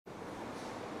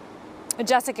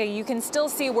Jessica, you can still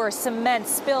see where cement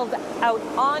spilled out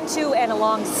onto and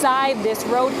alongside this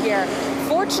road here.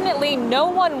 Fortunately, no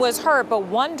one was hurt, but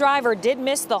one driver did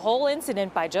miss the whole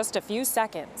incident by just a few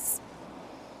seconds.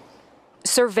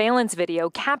 Surveillance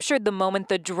video captured the moment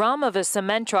the drum of a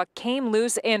cement truck came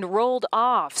loose and rolled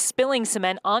off, spilling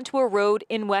cement onto a road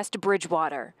in West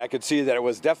Bridgewater. I could see that it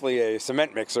was definitely a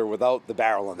cement mixer without the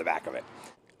barrel on the back of it.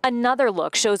 Another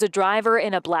look shows a driver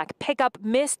in a black pickup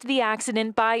missed the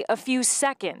accident by a few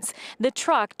seconds. The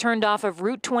truck turned off of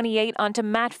Route 28 onto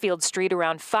Matfield Street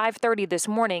around 5:30 this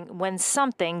morning when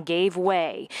something gave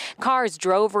way. Cars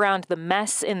drove around the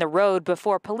mess in the road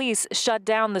before police shut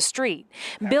down the street.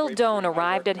 Bill Doan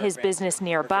arrived at his business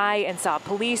nearby and saw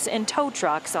police and tow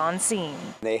trucks on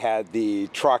scene. They had the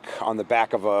truck on the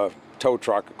back of a tow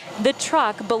truck. The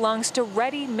truck belongs to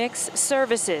Ready Mix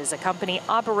Services, a company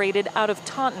operated out of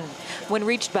Taunton. When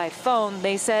reached by phone,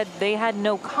 they said they had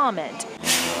no comment.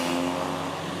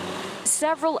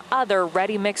 Several other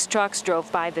Ready Mix trucks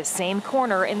drove by the same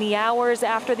corner in the hours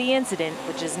after the incident,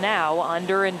 which is now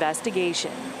under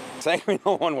investigation. Thankfully,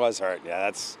 no one was hurt. Yeah,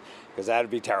 that's because that would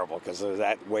be terrible because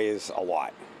that weighs a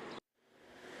lot.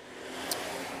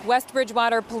 West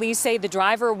Bridgewater police say the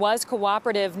driver was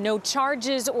cooperative. No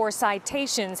charges or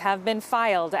citations have been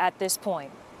filed at this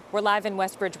point. We're live in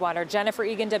West Bridgewater. Jennifer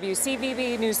Egan,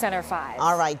 WCVB News Center 5.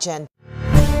 All right, Jen.